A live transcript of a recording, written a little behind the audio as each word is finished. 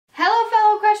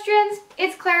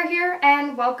Claire here,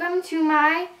 and welcome to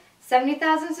my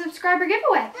 70,000 subscriber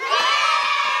giveaway.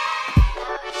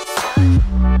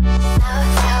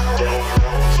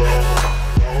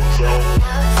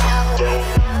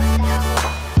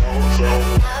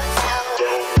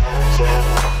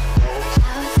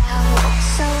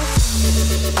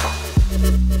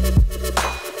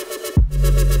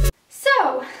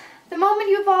 So, the moment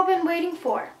you've all been waiting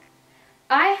for.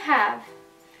 I have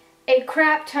a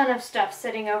crap ton of stuff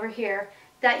sitting over here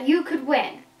that you could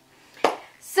win.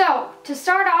 So, to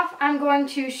start off, I'm going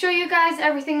to show you guys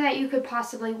everything that you could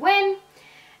possibly win.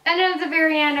 And then at the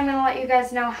very end, I'm going to let you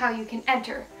guys know how you can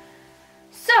enter.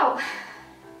 So,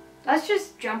 let's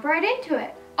just jump right into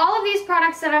it. All of these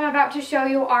products that I'm about to show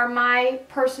you are my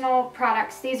personal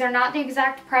products. These are not the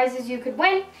exact prizes you could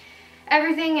win.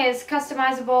 Everything is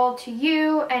customizable to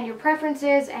you and your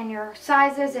preferences and your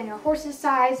sizes and your horse's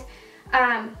size.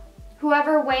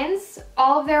 Whoever wins,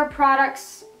 all of their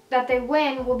products that they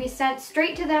win will be sent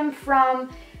straight to them from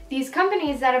these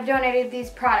companies that have donated these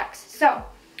products. So,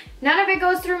 none of it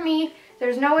goes through me.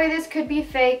 There's no way this could be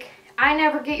fake. I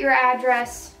never get your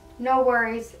address. No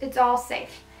worries. It's all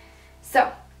safe.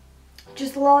 So,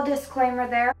 just a little disclaimer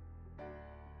there.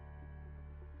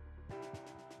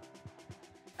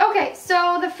 Okay,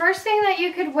 so the first thing that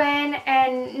you could win,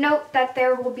 and note that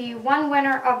there will be one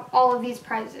winner of all of these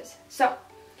prizes. So,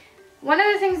 one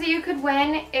of the things that you could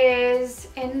win is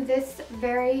in this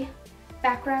very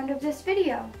background of this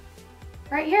video,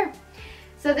 right here.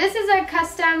 So this is a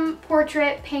custom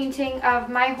portrait painting of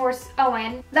my horse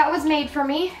Owen that was made for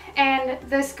me, and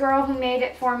this girl who made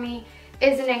it for me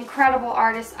is an incredible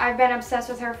artist. I've been obsessed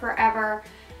with her forever,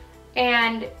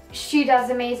 and she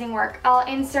does amazing work. I'll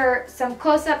insert some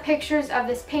close-up pictures of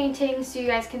this painting so you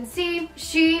guys can see.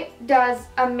 She does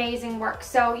amazing work.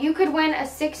 So you could win a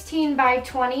 16 by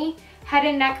 20 head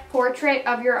and neck portrait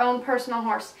of your own personal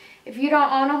horse. If you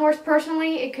don't own a horse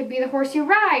personally, it could be the horse you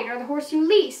ride or the horse you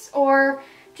lease or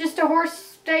just a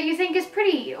horse that you think is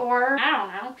pretty, or I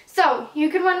don't know. So you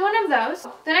could win one of those.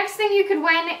 The next thing you could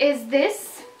win is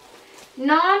this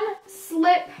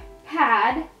non-slip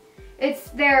pad.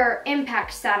 It's their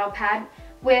impact saddle pad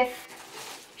with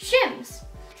Shims.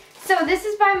 So this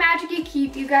is by Magic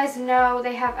Keep. You guys know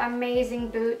they have amazing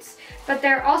boots, but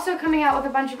they're also coming out with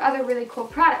a bunch of other really cool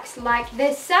products like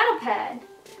this saddle pad.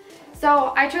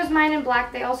 So I chose mine in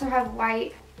black. They also have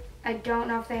white. I don't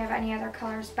know if they have any other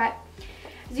colors, but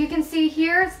as you can see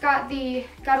here, it's got a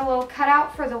little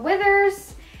cutout for the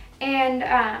withers, and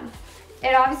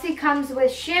it obviously comes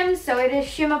with shims, so it is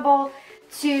shimmable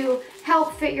to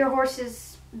help fit your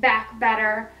horse's back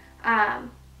better.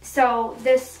 So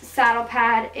this saddle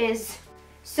pad is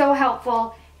so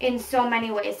helpful in so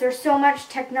many ways. There's so much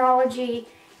technology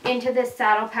into this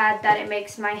saddle pad that it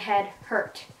makes my head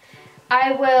hurt.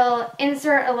 I will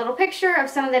insert a little picture of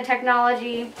some of the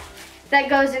technology that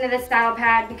goes into this saddle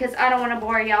pad because I don't want to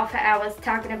bore y'all for hours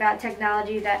talking about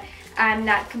technology that I'm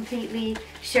not completely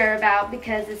sure about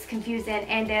because it's confusing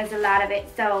and there's a lot of it.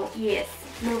 So yes,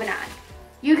 moving on.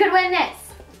 You could win this.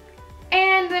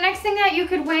 And the next thing that you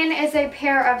could win is a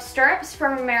pair of stirrups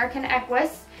from American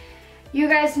Equestrian. You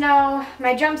guys know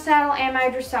my jump saddle and my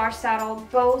dressage saddle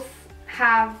both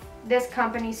have this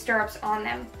company's stirrups on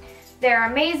them. They're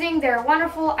amazing, they're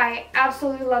wonderful, I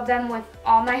absolutely love them with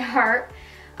all my heart.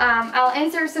 I'll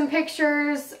insert some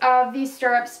pictures of these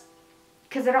stirrups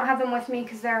because I don't have them with me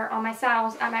because they're on my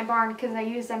saddles at my barn because I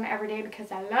use them every day because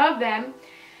I love them.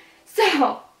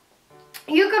 So,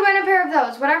 you could win a pair of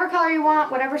those. Whatever color you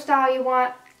want, whatever style you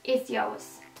want, it's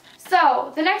yours.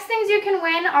 So, the next things you can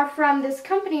win are from this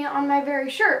company on my very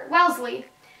shirt, Wellesley.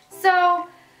 So,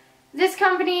 this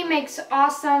company makes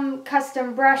awesome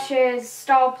custom brushes,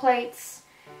 stall plates,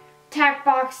 tack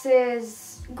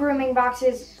boxes, grooming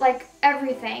boxes, like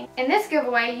everything. In this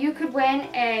giveaway, you could win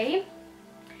a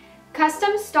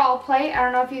custom stall plate. I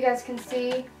don't know if you guys can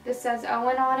see, this says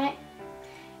Owen on it.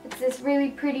 It's this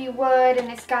really pretty wood,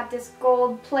 and it's got this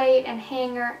gold plate and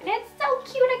hanger, and it's so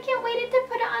cute. I can't wait to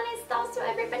put it on his stall so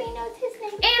everybody knows his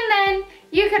name. And then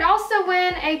you could also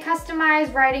win a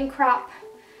customized riding crop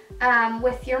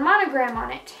with your monogram on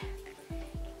it.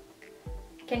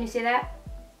 Can you see that?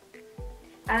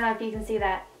 I don't know if you can see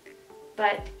that,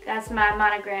 but that's my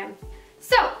monogram.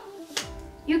 So,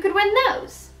 you could win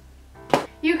those.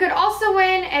 You could also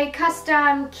win a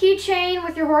custom keychain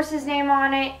with your horse's name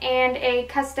on it and a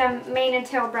custom mane and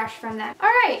tail brush from them.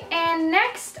 Alright, and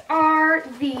next are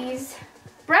these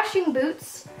brushing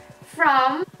boots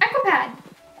from Equipad.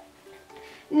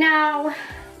 Now,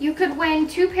 you could win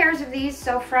 2 pairs of these,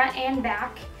 so front and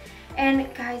back.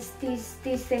 And guys, these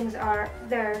things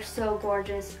they're so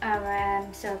gorgeous.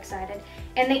 I'm so excited.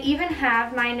 And they even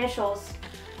have my initials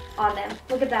on them.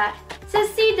 Look at that. It says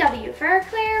CW for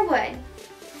Claire Wood.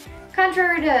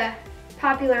 Contrary to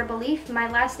popular belief, my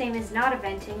last name is not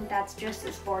eventing. That's just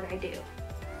the sport I do.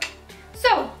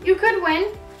 So you could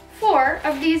win 4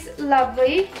 of these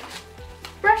lovely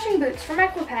brushing boots from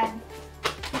Equipad.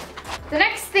 The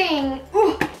next thing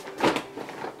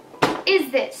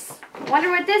is this. Wonder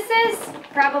what this is?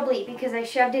 Probably because I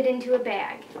shoved it into a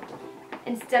bag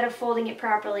instead of folding it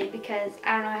properly because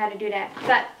I don't know how to do that.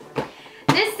 But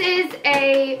this is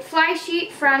a fly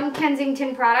sheet from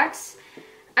Kensington Products.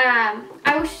 I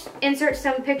will insert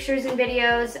some pictures and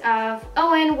videos of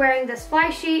Owen wearing this fly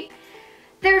sheet.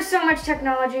 There's so much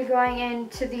technology going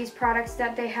into these products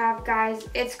that they have, guys.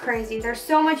 It's crazy. There's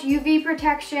so much UV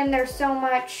protection. There's so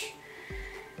much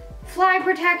fly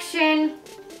protection.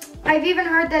 I've even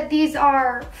heard that these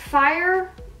are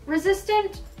fire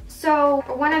resistant. So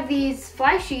one of these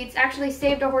fly sheets actually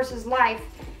saved a horse's life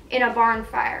in a barn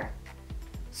fire.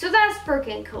 So that's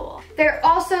freaking cool. They're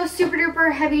also super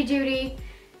duper heavy duty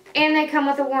and they come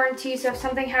with a warranty. So if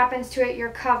something happens to it, you're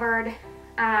covered.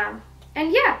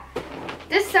 And yeah,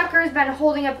 this sucker has been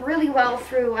holding up really well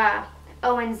through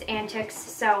Owen's antics.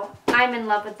 So I'm in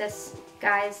love with this,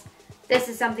 guys. This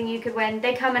is something you could win.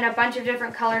 They come in a bunch of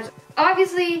different colors.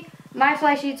 Obviously, my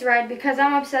fly sheet's red because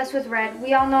I'm obsessed with red.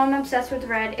 We all know I'm obsessed with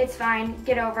red. It's fine.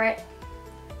 Get over it.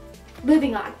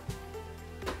 Moving on.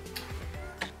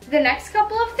 The next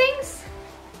couple of things,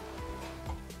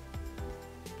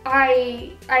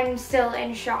 I'm still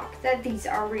in shock that these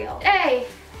are real. Hey,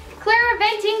 Clara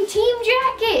Venting team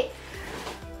jacket.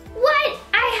 What?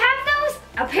 I have those?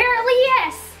 Apparently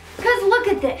yes. Because look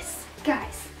at this,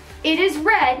 guys. It is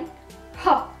red.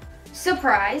 Huh.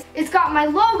 Surprise. It's got my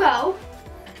logo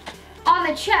on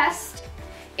the chest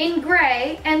in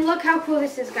gray. And look how cool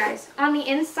this is, guys. On the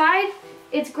inside,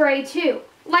 it's gray too.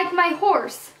 Like my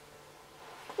horse.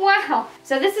 Wow.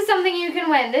 So this is something you can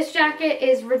win. This jacket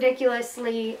is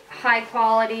ridiculously high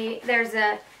quality. There's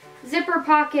a zipper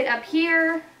pocket up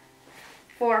here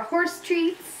for horse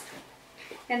treats.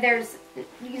 And there's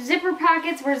zipper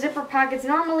pockets where zipper pockets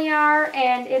normally are.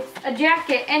 And it's a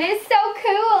jacket. And it's so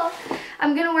cool.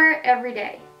 I'm going to wear it every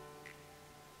day.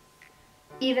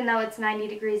 Even though it's 90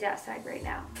 degrees outside right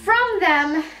now. From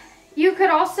them, you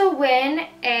could also win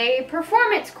a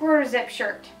performance quarter zip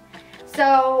shirt.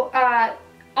 So,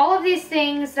 all of these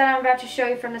things that I'm about to show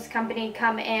you from this company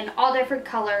come in all different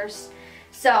colors.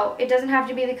 So it doesn't have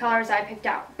to be the colors I picked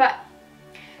out. But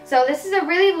so this is a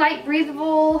really light,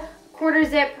 breathable quarter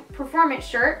zip performance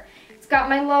shirt. It's got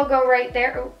my logo right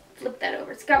there. Oh, flip that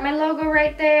over. It's got my logo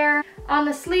right there. On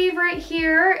the sleeve right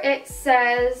here, it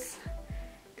says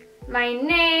my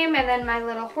name and then my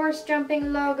little horse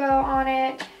jumping logo on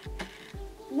it,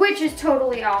 which is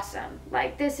totally awesome.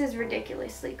 Like, this is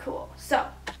ridiculously cool. So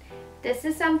this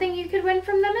is something you could win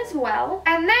from them as well.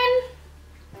 And then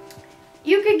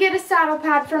you could get a saddle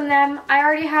pad from them. I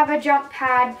already have a jump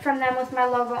pad from them with my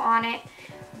logo on it,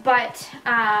 but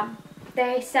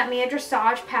they sent me a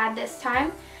dressage pad this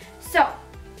time. So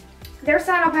their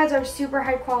saddle pads are super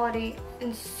high quality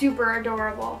and super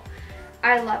adorable.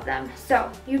 I love them.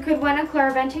 So you could win a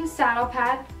Clariventing saddle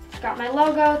pad. It's got my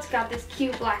logo. It's got this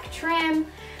cute black trim.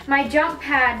 My jump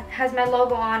pad has my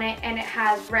logo on it and it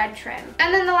has red trim.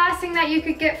 And then the last thing that you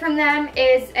could get from them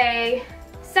is a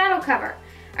saddle cover.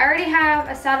 I already have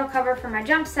a saddle cover for my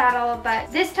jump saddle,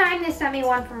 but this time they sent me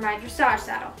one for my dressage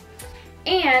saddle.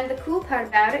 And the cool part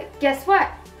about it, guess what?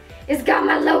 It's got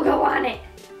my logo on it.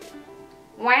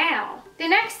 Wow. The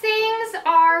next things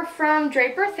are from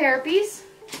Draper Therapies.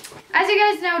 As you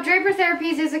guys know, Draper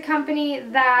Therapies is a company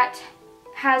that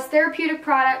has therapeutic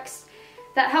products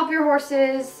that help your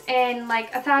horses in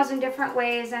like 1,000 different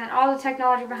ways, and all the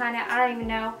technology behind it, I don't even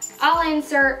know. I'll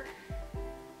insert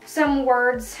some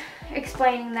words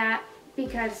explaining that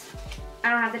because I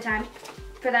don't have the time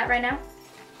for that right now.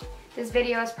 This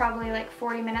video is probably like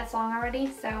 40 minutes long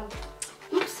already, so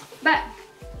oops. But,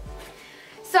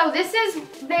 so this is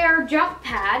their jump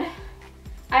pad.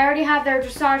 I already have their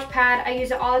dressage pad. I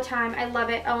use it all the time. I love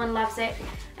it. Owen loves it.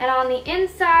 And on the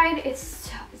inside, it's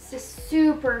this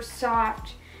super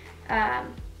soft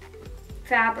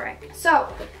fabric. So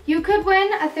you could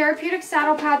win a therapeutic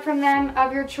saddle pad from them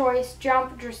of your choice,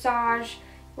 jump, dressage,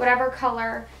 whatever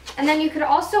color. And then you could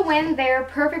also win their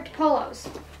perfect polos,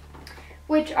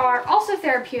 which are also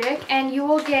therapeutic, and you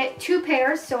will get 2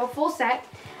 pairs, so a full set.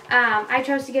 I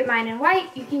chose to get mine in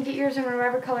white. You can get yours in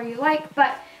whatever color you like,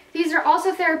 but these are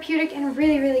also therapeutic and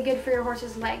really, really good for your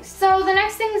horse's legs. So the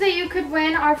next things that you could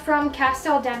win are from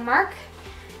Castel, Denmark.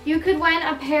 You could win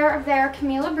a pair of their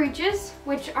Camilla breeches,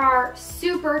 which are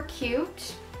super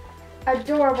cute,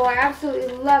 adorable. I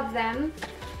absolutely love them.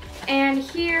 And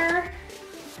here,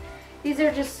 these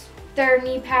are just their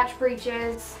knee patch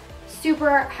breeches.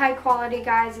 Super high quality,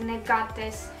 guys, and they've got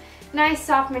this nice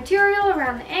soft material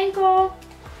around the ankle.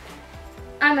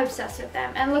 I'm obsessed with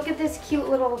them. And look at this cute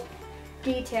little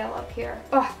detail up here.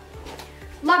 Oh,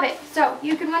 love it. So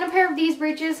you can win a pair of these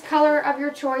breeches, color of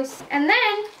your choice. And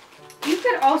then you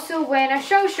could also win a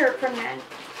show shirt from them.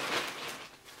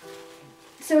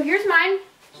 So here's mine.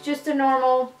 It's just a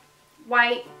normal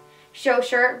white show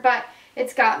shirt, but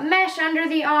it's got mesh under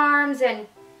the arms and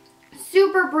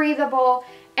super breathable.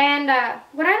 And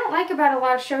what I don't like about a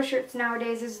lot of show shirts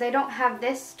nowadays is they don't have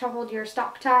this to hold your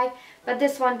stock tie, but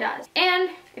this one does.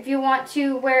 And if you want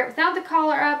to wear it without the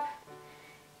collar up,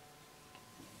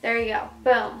 there you go.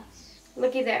 Boom.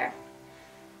 Looky there.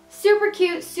 Super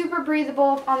cute, super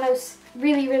breathable on those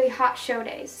really, really hot show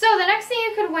days. So the next thing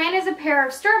you could win is a pair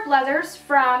of stirrup leathers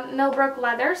from Millbrook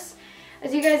Leathers.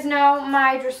 As you guys know,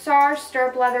 my dressage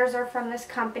stirrup leathers are from this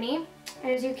company.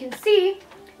 And as you can see,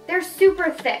 they're super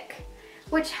thick,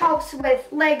 which helps with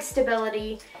leg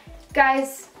stability.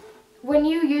 Guys, when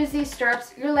you use these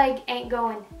stirrups, your leg ain't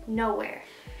going nowhere.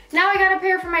 Now I got a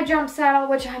pair for my jump saddle,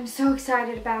 which I'm so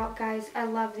excited about, guys. I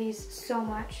love these so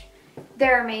much.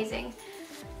 They're amazing.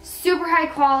 Super high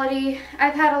quality.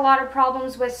 I've had a lot of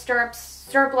problems with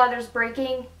stirrup leathers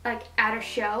breaking, like at a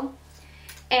show.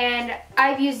 And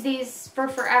I've used these for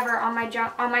forever on my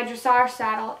dressage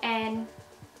saddle, and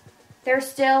they're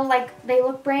still like, they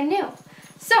look brand new.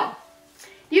 So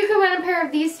you can win a pair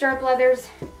of these stirrup leathers.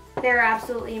 They're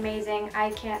absolutely amazing. I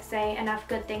can't say enough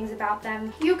good things about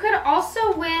them. You could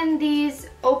also win these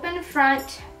open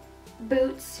front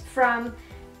boots from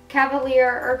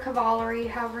Cavalier or Cavalry,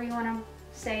 however you want to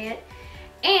say it,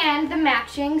 and the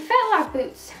matching Fetlock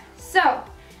boots. So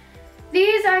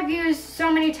these I've used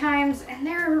so many times and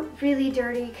they're really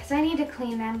dirty because I need to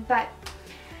clean them, but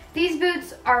these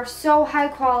boots are so high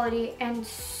quality and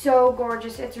so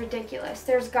gorgeous, it's ridiculous.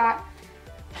 There's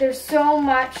so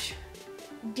much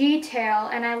detail,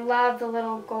 and I love the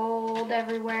little gold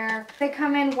everywhere. They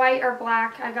come in white or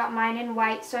black. I got mine in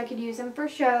white so I could use them for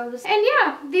shows. And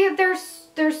yeah,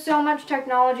 there's so much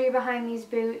technology behind these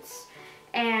boots,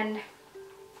 and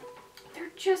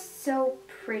they're just so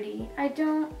pretty. I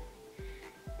don't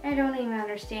even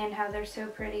understand how they're so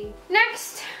pretty.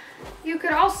 Next, you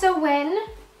could also win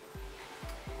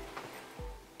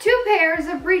 2 pairs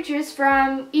of breeches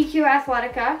from EQ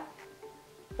Athletica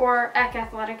or EQ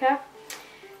Athletica.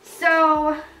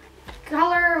 So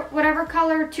color, whatever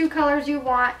color, 2 colors you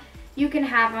want, you can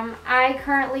have them. I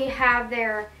currently have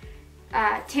their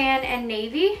tan and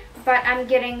navy, but I'm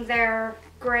getting their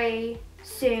gray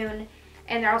soon,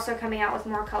 and they're also coming out with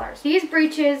more colors. These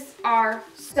breeches are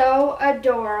so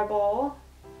adorable.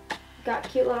 Got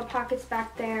cute little pockets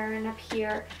back there and up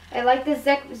here. I like the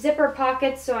zipper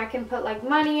pockets so I can put like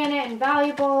money in it and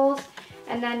valuables.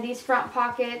 And then these front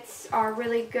pockets are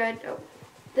really good. Oh,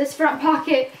 this front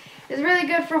pocket is really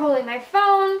good for holding my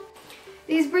phone.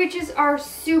 These breeches are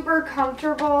super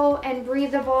comfortable and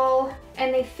breathable,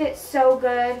 and they fit so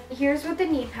good. Here's what the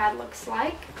knee pad looks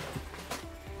like.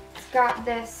 It's got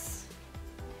this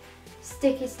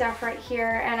sticky stuff right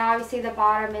here, and obviously the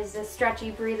bottom is the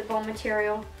stretchy, breathable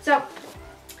material. So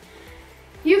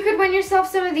you could win yourself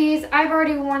some of these. I've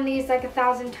already worn these like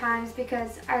 1,000 times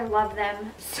because I love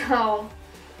them. So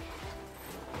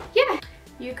yeah,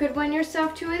 you could win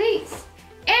yourself 2 of these.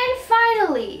 And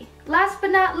finally, last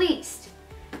but not least,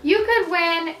 you could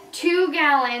win 2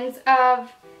 gallons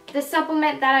of the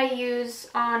supplement that I use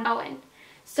on Owen.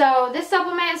 So this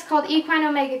supplement is called Equine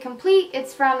Omega Complete.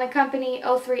 It's from the company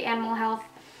O3 Animal Health.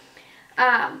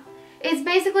 It's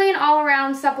basically an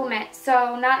all-around supplement.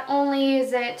 So not only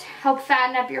does it help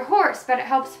fatten up your horse, but it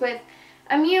helps with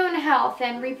immune health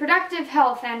and reproductive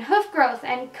health and hoof growth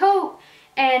and coat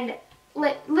and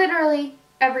literally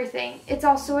everything. It's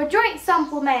also a joint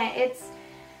supplement.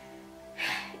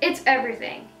 It's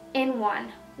everything in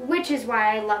one, which is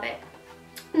why I love it.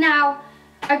 Now,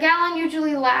 a gallon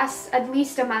usually lasts at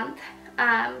least a month,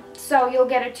 so you'll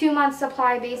get a 2-month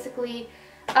supply basically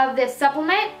of this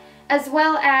supplement, as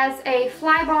well as a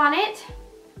fly bonnet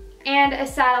and a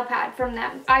saddle pad from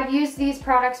them. I've used these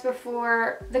products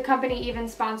before. The company even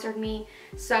sponsored me,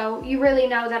 so you really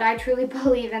know that I truly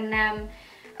believe in them.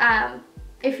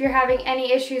 If you're having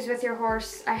any issues with your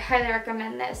horse, I highly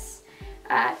recommend this.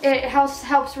 It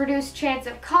helps reduce chance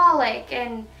of colic,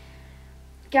 and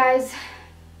guys,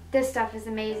 this stuff is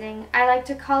amazing. I like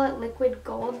to call it liquid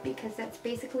gold because that's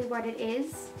basically what it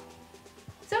is.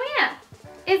 So yeah,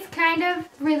 it's kind of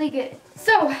really good.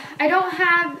 So I don't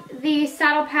have the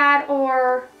saddle pad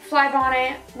or fly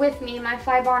bonnet with me. My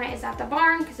fly bonnet is at the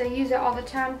barn because I use it all the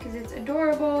time because it's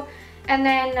adorable. And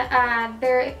then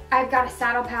I've got a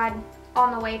saddle pad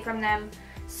on the way from them.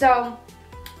 So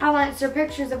I'll insert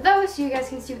pictures of those so you guys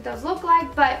can see what those look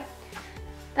like. But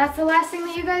that's the last thing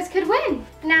that you guys could win.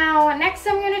 Now, next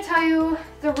I'm going to tell you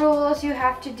the rules you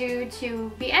have to do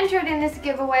to be entered in this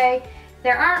giveaway.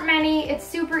 There aren't many, it's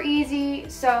super easy,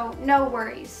 so no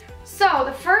worries. So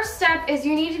the first step is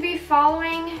you need to be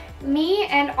following me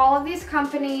and all of these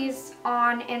companies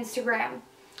on Instagram.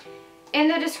 In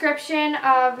the description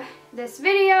of this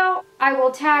video, I will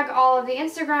tag all of the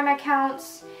Instagram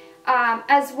accounts,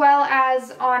 as well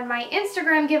as on my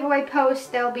Instagram giveaway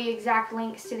post, there'll be exact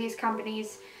links to these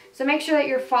companies. So make sure that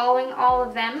you're following all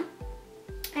of them.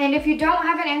 And if you don't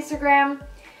have an Instagram,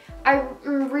 I'm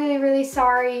really, really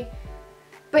sorry,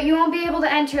 but you won't be able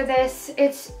to enter this.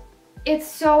 It's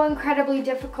so incredibly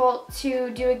difficult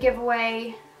to do a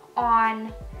giveaway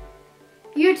on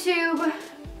YouTube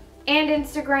and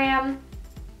Instagram,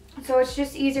 so it's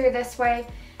just easier this way.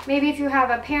 Maybe if you have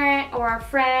a parent or a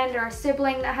friend or a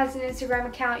sibling that has an Instagram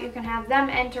account, you can have them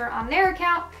enter on their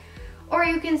account, or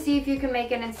you can see if you can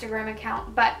make an Instagram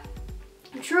account. But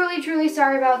I'm truly, truly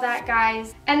sorry about that,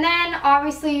 guys. And then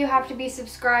obviously you have to be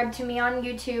subscribed to me on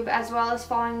YouTube as well as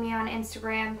following me on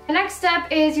Instagram. The next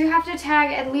step is you have to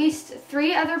tag at least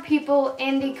 3 other people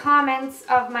in the comments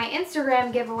of my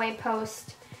Instagram giveaway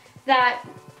post that,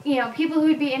 you know, people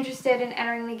who'd be interested in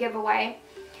entering the giveaway.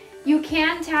 You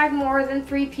can tag more than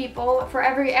 3 people. For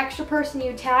every extra person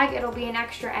you tag, it'll be an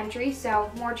extra entry,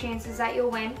 so more chances that you'll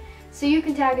win. So you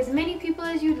can tag as many people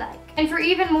as you'd like. And for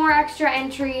even more extra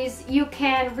entries, you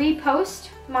can repost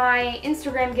my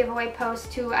Instagram giveaway post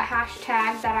to a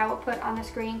hashtag that I will put on the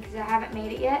screen because I haven't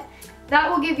made it yet. That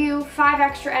will give you 5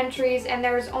 extra entries, and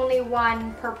there's only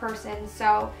 1 per person.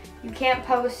 So you can't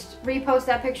repost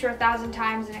that picture 1,000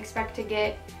 times and expect to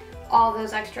get all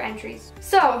those extra entries.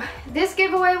 So this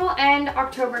giveaway will end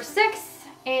October 6th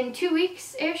in 2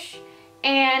 weeks-ish,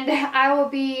 and I will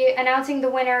be announcing the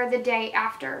winner the day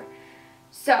after.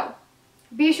 So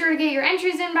be sure to get your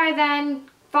entries in by then,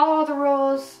 follow all the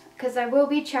rules, because I will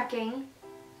be checking.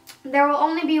 There will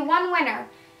only be 1 winner,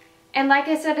 and like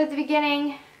I said at the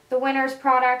beginning, the winner's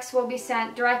products will be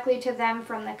sent directly to them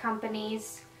from the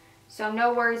companies, so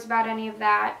no worries about any of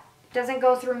that. It doesn't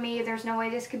go through me, there's no way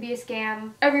this could be a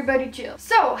scam. Everybody chill.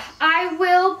 So I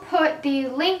will put the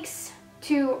links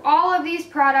to all of these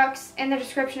products in the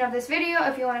description of this video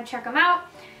if you want to check them out.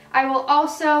 I will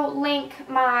also link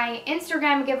my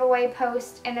Instagram giveaway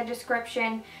post in the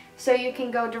description so you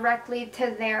can go directly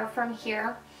to there from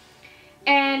here.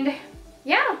 And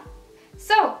yeah,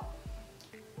 so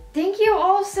thank you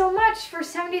all so much for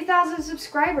 70,000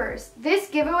 subscribers. This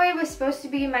giveaway was supposed to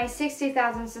be my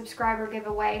 60,000 subscriber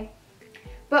giveaway,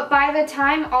 but by the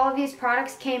time all of these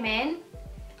products came in,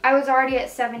 I was already at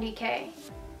 70K,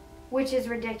 which is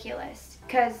ridiculous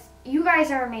because you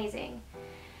guys are amazing.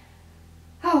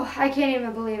 Oh, I can't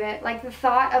even believe it. Like, the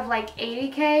thought of like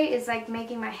 80K is like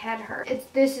making my head hurt.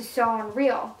 This is so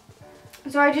unreal.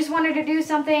 So I just wanted to do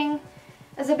something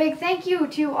as a big thank you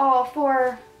to all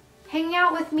for hanging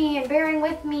out with me and bearing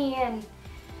with me. And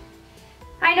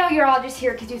I know you're all just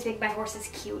here because you think my horse is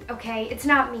cute, okay? It's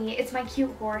not me, it's my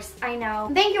cute horse, I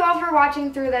know. Thank you all for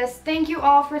watching through this. Thank you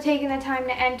all for taking the time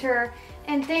to enter.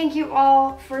 And thank you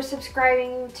all for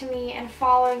subscribing to me and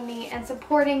following me and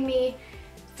supporting me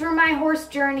through my horse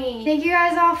journey. Thank you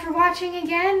guys all for watching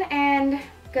again, and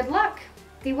good luck.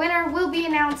 The winner will be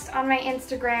announced on my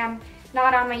Instagram,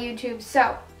 not on my YouTube.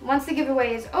 So once the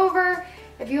giveaway is over,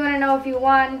 if you want to know if you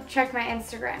won, check my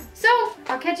Instagram. So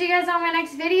I'll catch you guys on my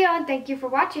next video, and thank you for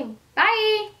watching.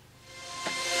 Bye!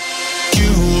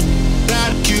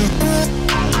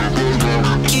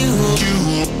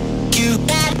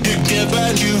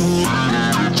 You